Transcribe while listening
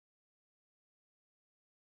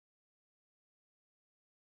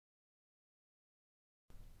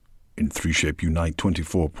In 3Shape Unite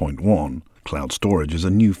 24.1, cloud storage is a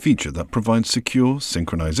new feature that provides secure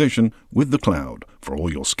synchronization with the cloud for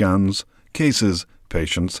all your scans, cases,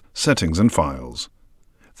 patients, settings and files.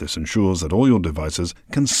 This ensures that all your devices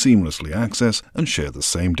can seamlessly access and share the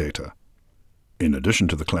same data. In addition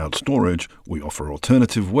to the cloud storage, we offer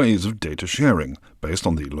alternative ways of data sharing based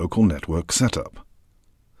on the local network setup.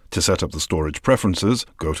 To set up the storage preferences,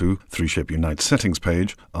 go to 3Shape Unite Settings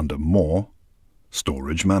page under More,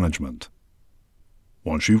 Storage Management.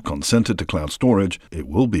 Once you've consented to cloud storage, it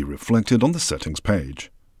will be reflected on the Settings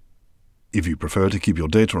page. If you prefer to keep your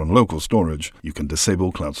data on local storage, you can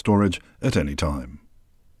disable cloud storage at any time.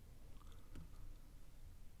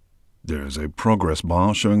 There is a progress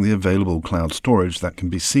bar showing the available cloud storage that can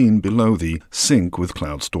be seen below the Sync with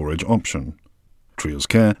Cloud Storage option. Trios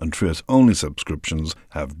Care and Trios Only subscriptions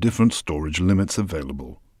have different storage limits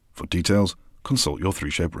available. For details, consult your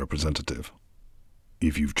 3Shape representative.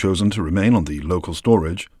 If you've chosen to remain on the local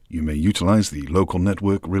storage, you may utilize the local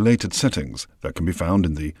network-related settings that can be found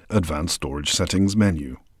in the Advanced Storage Settings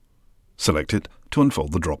menu. Select it to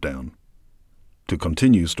unfold the drop-down. To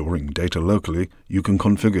continue storing data locally, you can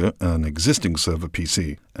configure an existing server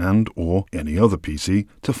PC and/or any other PC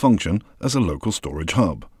to function as a local storage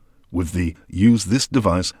hub, with the Use this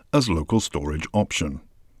device as local storage option.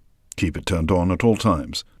 Keep it turned on at all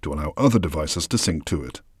times to allow other devices to sync to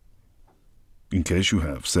it. In case you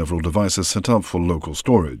have several devices set up for local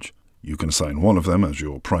storage, you can assign one of them as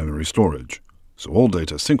your primary storage, so all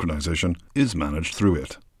data synchronization is managed through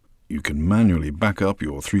it. You can manually back up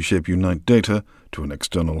your 3Shape Unite data to an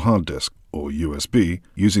external hard disk or USB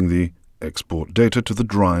using the Export Data to the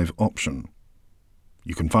Drive option.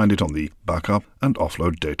 You can find it on the Backup and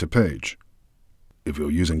Offload Data page. If you're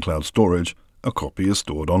using cloud storage, a copy is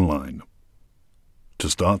stored online. To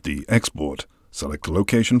start the export, select the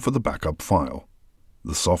location for the backup file.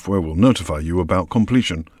 The software will notify you about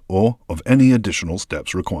completion or of any additional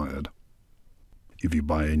steps required. If you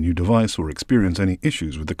buy a new device or experience any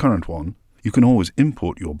issues with the current one, you can always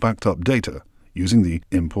import your backed up data using the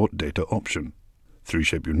Import Data option.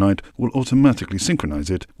 3Shape Unite will automatically synchronize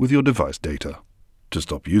it with your device data. To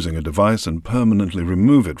stop using a device and permanently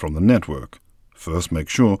remove it from the network, first make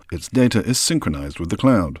sure its data is synchronized with the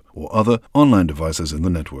cloud or other online devices in the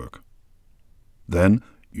network. Then,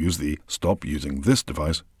 use the Stop Using This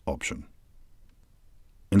Device option.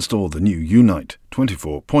 Install the new Unite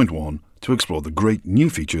 24.1 to explore the great new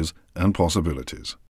features and possibilities.